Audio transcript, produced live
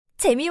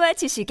재미와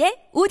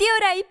지식의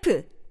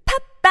오디오라이프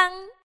팝빵.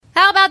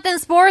 How about them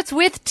sports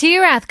with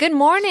Teerath? Good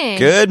morning.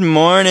 Good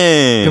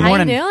morning. How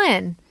you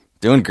doing?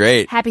 Doing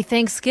great. Happy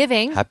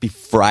Thanksgiving. Happy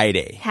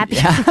Friday. Happy,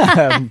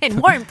 and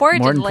more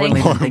importantly,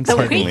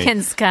 the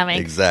weekend's coming.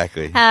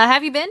 Exactly.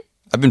 Have you been?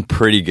 I've been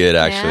pretty good,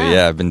 actually.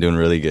 Yeah, I've been doing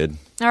really good.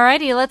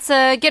 Alrighty, let's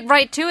get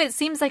right to it. It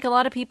seems like a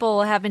lot of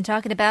people have been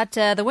talking about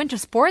the winter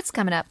sports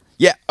coming up.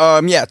 Yeah,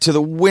 to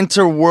the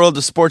winter world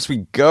of sports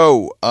we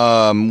go.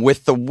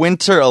 With the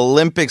Winter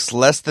Olympics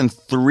less than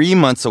 3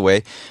 months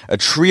away, a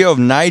trio of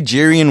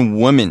Nigerian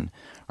women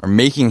are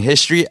making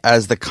history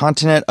as the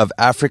continent of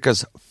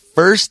Africa's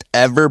first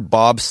ever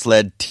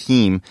bobsled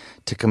team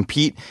to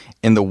compete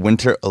in the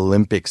Winter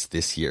Olympics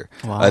this year.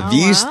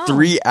 These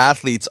three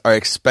athletes are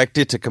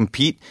expected to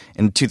compete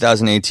in the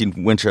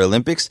 2018 Winter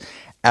Olympics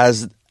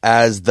as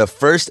the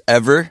first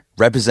ever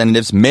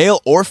representatives,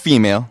 male or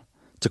female,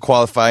 to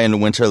qualify in the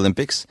Winter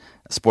Olympics,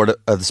 the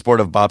sport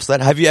of bobsled.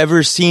 Have you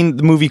ever seen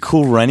the movie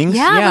Cool Runnings?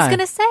 Yeah, I was going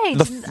to say.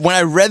 When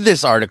I read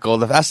this article,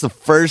 that's the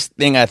first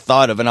thing I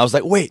thought of. And I was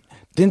like, wait,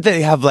 didn't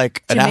they have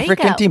like an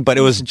African team? But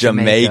it was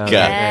Jamaica.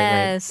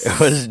 Yes. It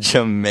was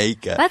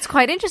Jamaica. That's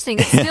quite interesting.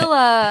 It's still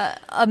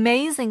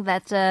amazing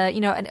that,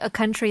 a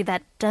country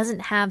that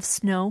doesn't have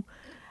snow,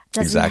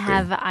 doesn't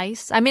have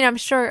ice. I mean, I'm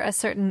sure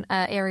certain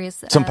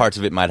areas. Some parts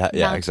of it might have,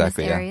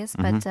 exactly. Areas,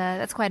 but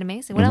that's quite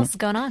amazing. What else is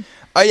going on?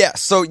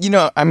 So,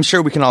 I'm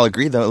sure we can all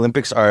agree the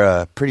Olympics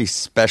are pretty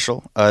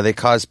special. They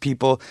cause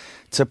people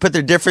to put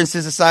their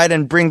differences aside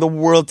and bring the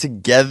world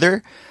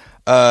together.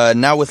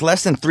 Now, with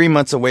less than 3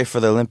 months away for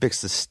the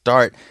Olympics to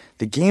start,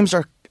 the Games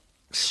are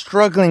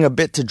struggling a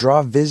bit to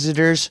draw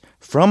visitors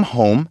from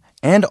home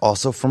and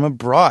also from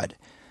abroad,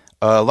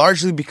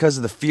 largely because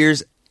of the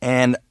fears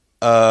and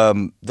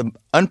the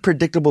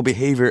unpredictable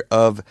behavior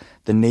of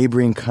the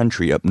neighboring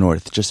country up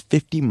north, just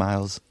 50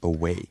 miles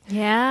away.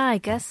 Yeah, I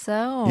guess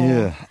so.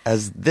 Yeah,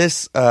 as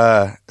this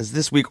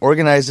week,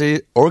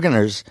 organizers,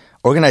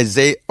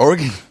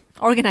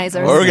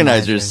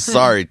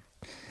 sorry,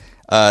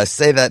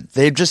 say that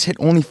they've just hit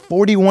only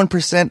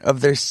 41%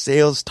 of their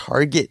sales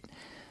target.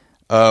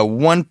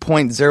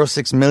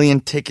 1.06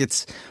 million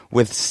tickets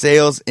with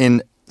sales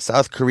in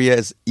South Korea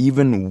is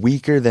even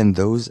weaker than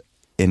those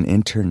in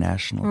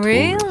international tours.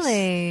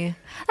 Really?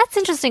 That's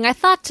interesting. I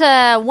thought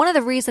one of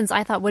the reasons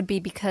I thought would be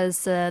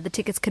because the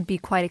tickets could be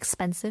quite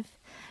expensive.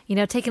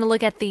 Taking a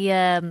look at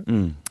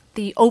the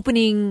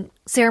opening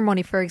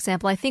ceremony, for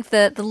example, I think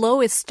the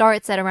lowest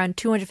starts at around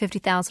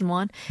 250,000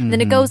 won. And then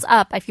it goes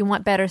up if you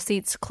want better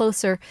seats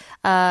closer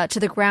to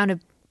the ground.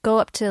 Go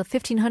up to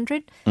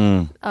 1,500,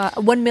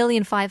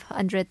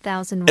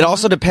 1,500,000 won. It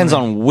also depends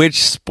on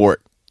which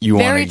sport you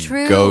want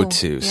to go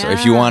to. So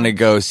if you want to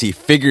go see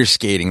figure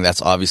skating,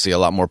 that's obviously a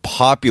lot more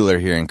popular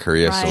here in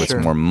Korea, so it's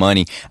more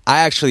money. I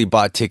actually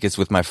bought tickets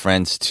with my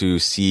friends to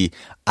see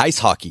ice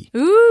hockey.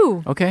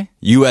 Ooh. Okay.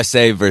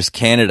 USA versus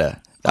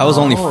Canada. That was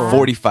only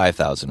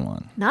 45,000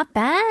 won. Not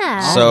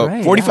bad. So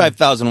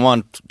 45,000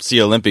 won to see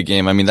Olympic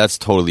game. I mean, that's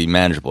totally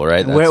manageable,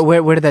 right?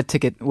 Where did that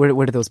ticket?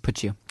 Where did those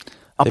put you?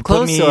 Up they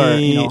close put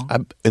me, or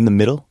in the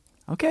middle?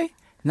 Okay.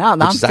 Now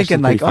I'm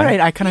thinking like, all right,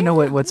 I kind of know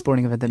what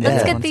sporting event that is.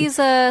 Let's get these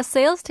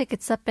sales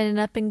tickets up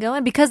and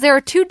going because there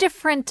are two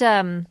different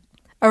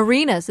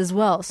arenas as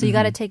well. So you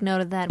got to take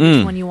note of that,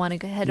 which one you want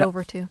to head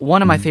over to.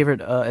 One of my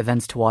favorite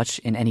events to watch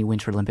in any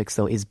Winter Olympics,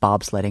 though, is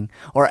bobsledding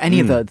or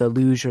any of the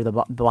luge or the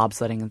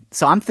bobsledding.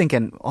 So I'm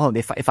thinking,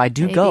 if I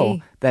do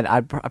go, then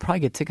I'd probably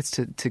get tickets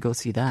to go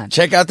see that.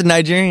 Check out the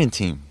Nigerian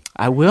team.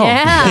 I will.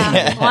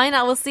 Yeah, why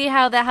not? We'll see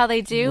how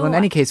they do. Well, in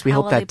any case, we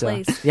hope that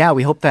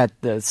we hope that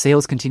the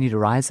sales continue to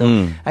rise.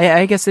 So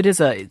I guess it gets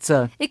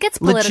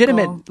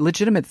political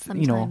legitimate,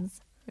 sometimes.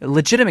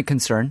 Legitimate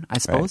concern, I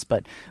suppose.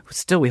 But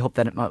still, we hope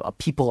that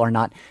people are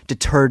not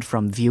deterred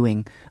from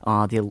viewing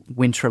the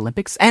Winter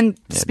Olympics. And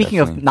speaking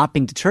of not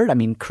being deterred, I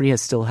mean, Korea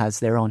still has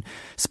their own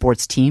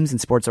sports teams and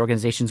sports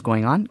organizations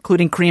going on,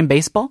 including Korean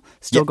baseball,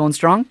 still going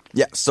strong.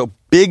 Yeah. So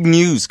big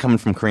news coming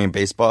from Korean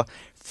baseball.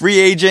 Free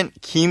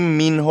agent Kim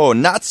Min-ho,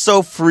 not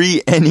so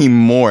free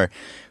anymore,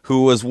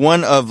 who was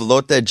one of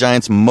Lotte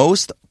Giants'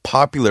 most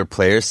popular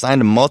players, signed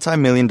a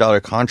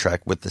multi-million-dollar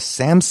contract with the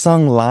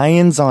Samsung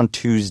Lions on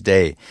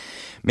Tuesday,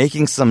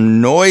 making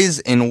some noise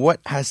in what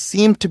has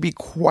seemed to be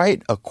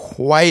quite a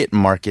quiet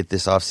market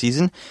this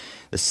offseason.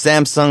 The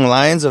Samsung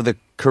Lions of the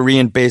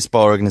Korean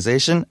Baseball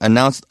Organization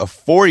announced a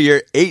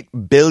 4-year, 8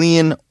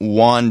 billion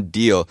won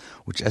deal,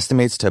 which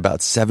estimates to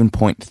about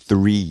 $7.3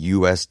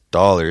 US.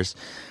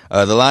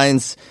 The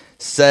Lions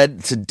said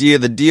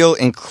the deal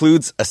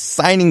includes a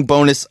signing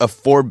bonus of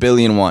 4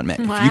 billion won.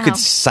 Man, if you could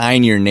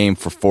sign your name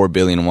for 4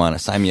 billion won,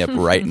 sign me up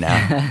right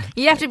now.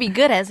 You have to be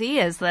good as he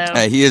is, though.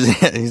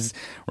 He's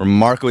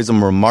remarkable. He's a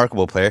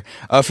remarkable player.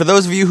 For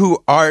those of you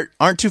who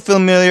aren't too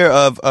familiar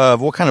of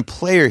what kind of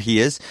player he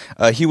is,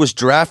 he was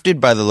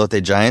drafted by the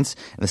Lotte Giants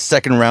in the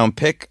second round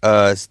pick,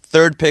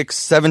 third pick,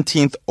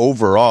 17th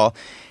overall,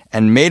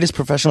 and made his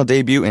professional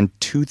debut in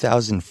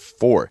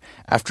 2004,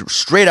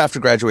 straight after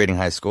graduating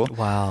high school.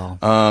 Wow.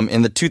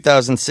 In the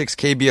 2006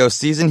 KBO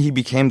season, he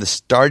became the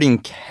starting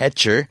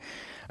catcher.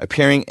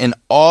 appearing in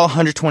all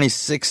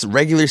 126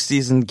 regular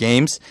season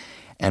games,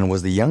 and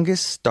was the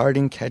youngest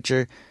starting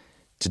catcher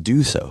to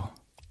do so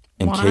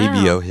in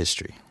KBO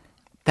history.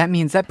 That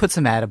means that puts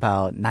him at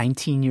about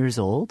 19 years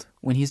old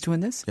when he's doing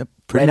this? Yep.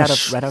 Right out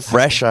of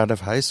fresh out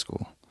of high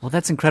school. Well,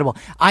 that's incredible.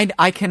 I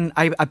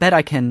bet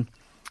I can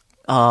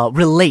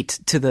relate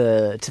to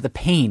the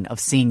pain of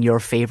seeing your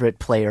favorite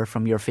player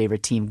from your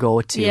favorite team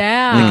go to the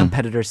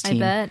competitor's team. I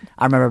bet.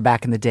 I remember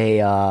back in the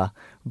day,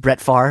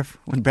 Brett Favre,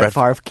 when Brett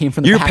Favre came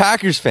from the You're Packers. a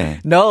Packers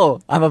fan. No,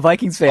 I'm a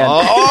Vikings fan.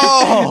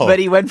 Oh! But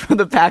he went from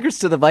the Packers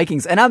to the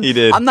Vikings. And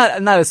I'm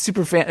not a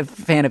super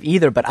fan of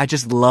either, but I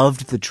just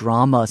loved the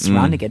drama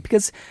surrounding it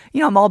because,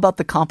 I'm all about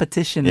the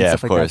competition and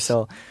stuff like that.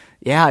 So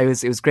yeah, it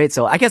was great.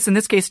 So I guess in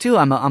this case too,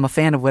 I'm a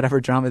fan of whatever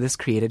drama this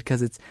created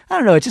because it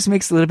just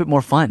makes it a little bit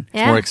more fun.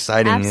 Yeah, more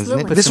exciting, absolutely. isn't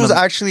it? But this was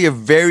actually a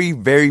very,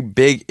 very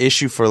big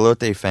issue for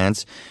Lotte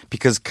fans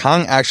because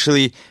Kang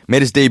actually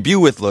made his debut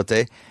with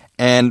Lotte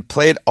and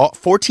played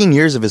 14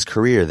 years of his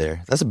career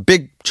there. That's a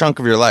big chunk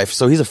of your life.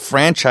 So he's a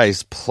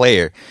franchise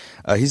player.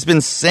 He's been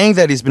saying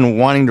that he's been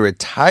wanting to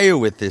retire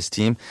with this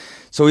team.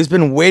 So he's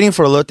been waiting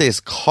for Lotte's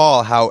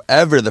call.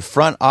 However, the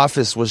front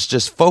office was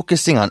just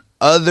focusing on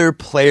other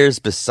players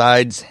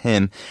besides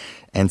him.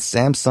 And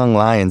Samsung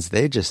Lions,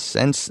 they just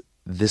sensed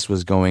this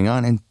was going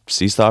on and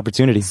seized the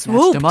opportunity.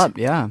 Snatched him up,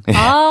 yeah.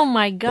 Oh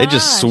my god! They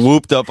just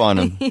swooped up on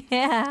him.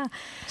 Yeah.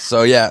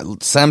 So yeah,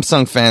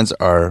 Samsung fans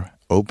are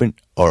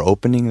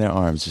opening their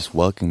arms, just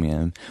welcoming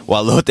him,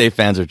 while Lotte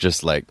fans are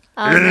just like,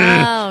 oh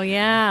no,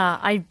 yeah,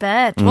 I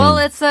bet. Well,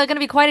 it's going to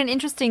be quite an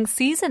interesting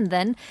season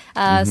then,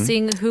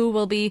 seeing who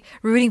will be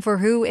rooting for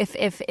who,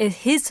 if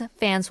his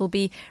fans will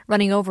be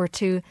running over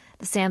to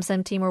the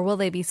Samsung team, or will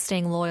they be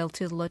staying loyal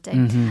to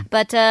Lotte?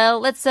 But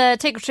let's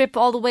take a trip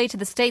all the way to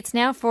the States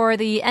now for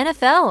the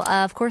NFL.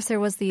 Of course, there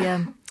was the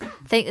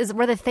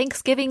were the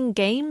Thanksgiving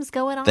games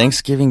going on?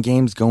 Thanksgiving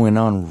games going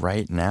on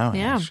right now,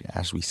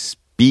 as we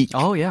speak.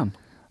 Oh, yeah.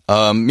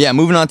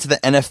 Moving on to the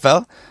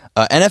NFL.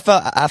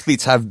 NFL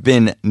athletes have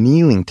been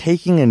kneeling,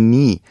 taking a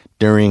knee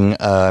during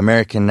the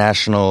American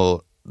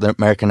national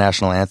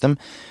anthem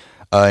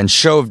in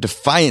show of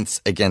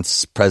defiance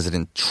against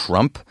President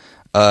Trump.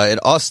 It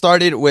all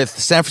started with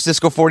San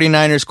Francisco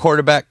 49ers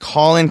quarterback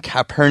Colin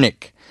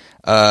Kaepernick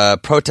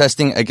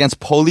protesting against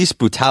police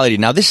brutality.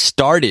 Now, this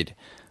started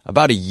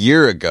about a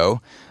year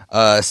ago.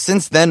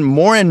 Since then,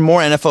 more and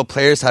more NFL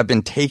players have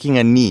been taking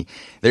a knee.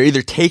 They're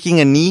either taking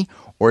a knee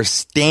or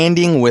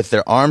standing with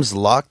their arms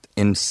locked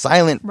in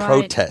silent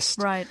protest.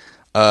 Right.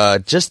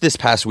 Just this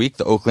past week,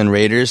 the Oakland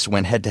Raiders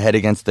went head-to-head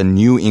against the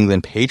New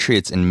England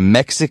Patriots in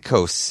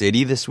Mexico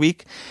City this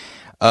week.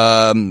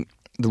 The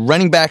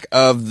running back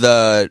of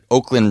the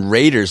Oakland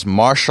Raiders,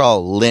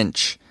 Marshawn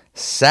Lynch,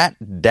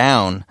 sat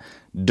down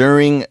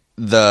during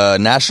the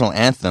national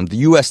anthem, the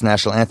U.S.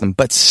 national anthem,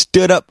 but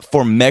stood up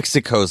for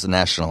Mexico's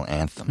national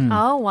anthem.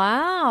 Oh,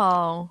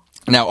 wow.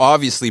 Now,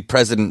 obviously,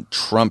 President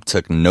Trump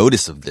took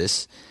notice of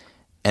this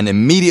and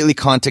immediately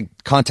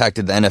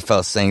contacted the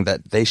NFL saying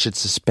that they should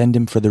suspend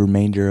him for the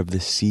remainder of the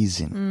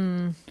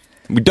season.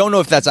 We don't know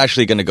if that's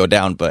actually going to go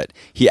down, but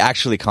he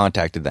actually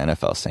contacted the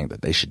NFL saying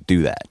that they should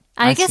do that.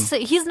 I guess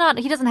he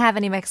doesn't have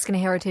any Mexican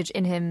heritage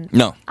in him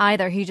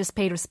either. He just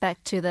paid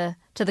respect to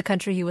the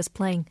country he was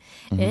playing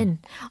in.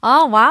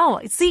 Oh, wow.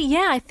 See,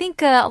 yeah, I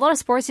think a lot of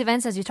sports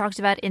events, as you talked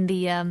about in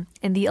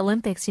the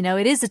Olympics,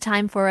 it is a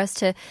time for us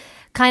to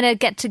kind of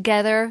get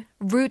together,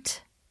 root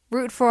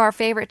for our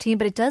favorite team,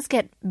 but it does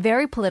get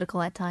very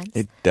political at times.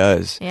 It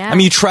does. Yeah. I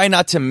mean, you try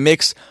not to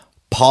mix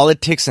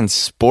politics and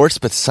sports,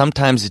 but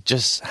sometimes it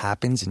just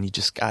happens and you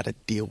just got to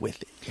deal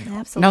with it.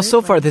 Absolutely. Now,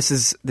 so far, this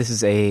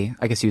is a,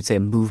 I guess you'd say,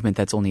 a movement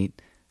that's only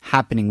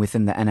happening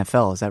within the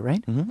NFL. Is that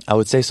right? Mm-hmm. I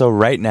would say so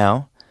right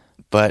now.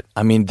 But,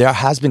 I mean, there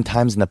has been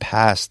times in the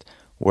past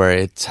where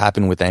it's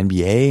happened with the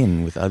NBA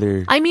and with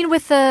other...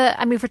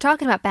 if we're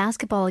talking about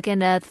basketball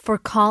again, for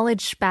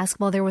college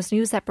basketball, there was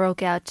news that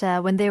broke out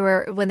when they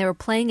were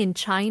playing in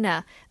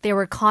China. They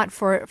were caught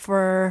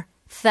for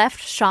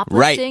theft,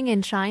 shoplifting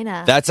in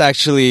China. That's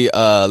actually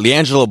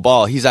LiAngelo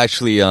Ball. He's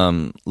actually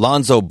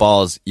Lonzo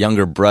Ball's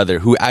younger brother,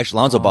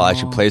 Lonzo Ball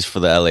actually plays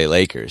for the LA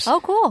Lakers. Oh,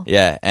 cool.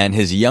 Yeah, and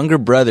his younger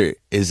brother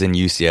is in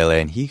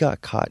UCLA, and he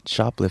got caught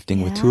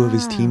shoplifting with two of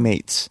his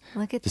teammates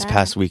this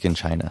past week in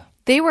China.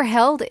 They were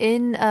held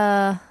in,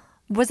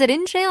 was it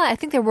in jail? I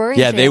think they were in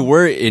jail. Yeah, they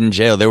were in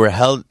jail. They were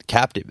held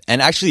captive.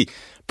 And actually,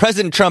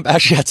 President Trump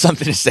actually had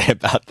something to say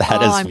about that as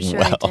well. I'm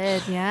sure he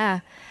did, yeah.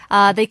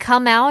 They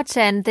come out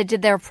and they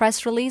did their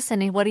press release,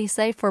 and what did he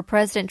say for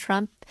President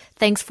Trump?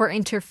 Thanks for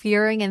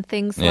interfering and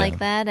things like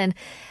that. And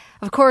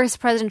of course,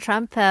 President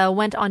Trump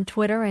went on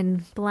Twitter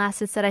and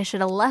said, I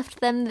should have left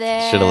them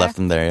there. Should have left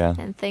them there, yeah.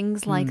 And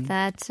things like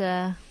that.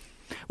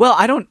 Well,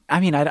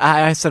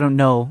 I also don't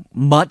know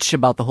much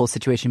about the whole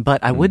situation,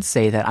 but I would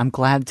say that I'm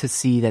glad to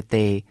see that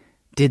they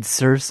did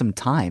serve some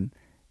time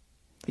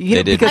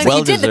They did because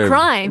you did the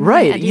crime.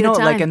 right? at You know, the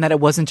like, time. and that it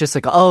wasn't just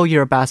like, oh,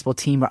 you're a basketball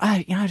team, or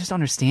I just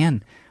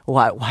understand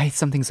why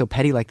something so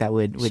petty like that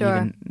would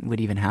Sure.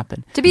 even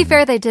happen. To be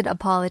fair, they did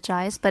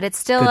apologize, but it's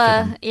still, Good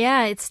for them.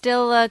 it's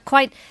still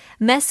quite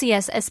messy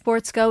as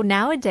sports go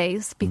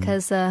nowadays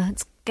because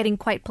it's getting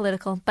quite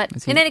political.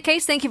 But in any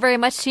case, thank you very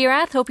much,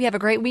 Teerath. Hope you have a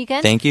great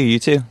weekend. Thank you. You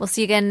too. We'll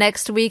see you again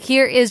next week.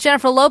 Here is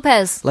Jennifer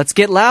Lopez. Let's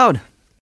get loud.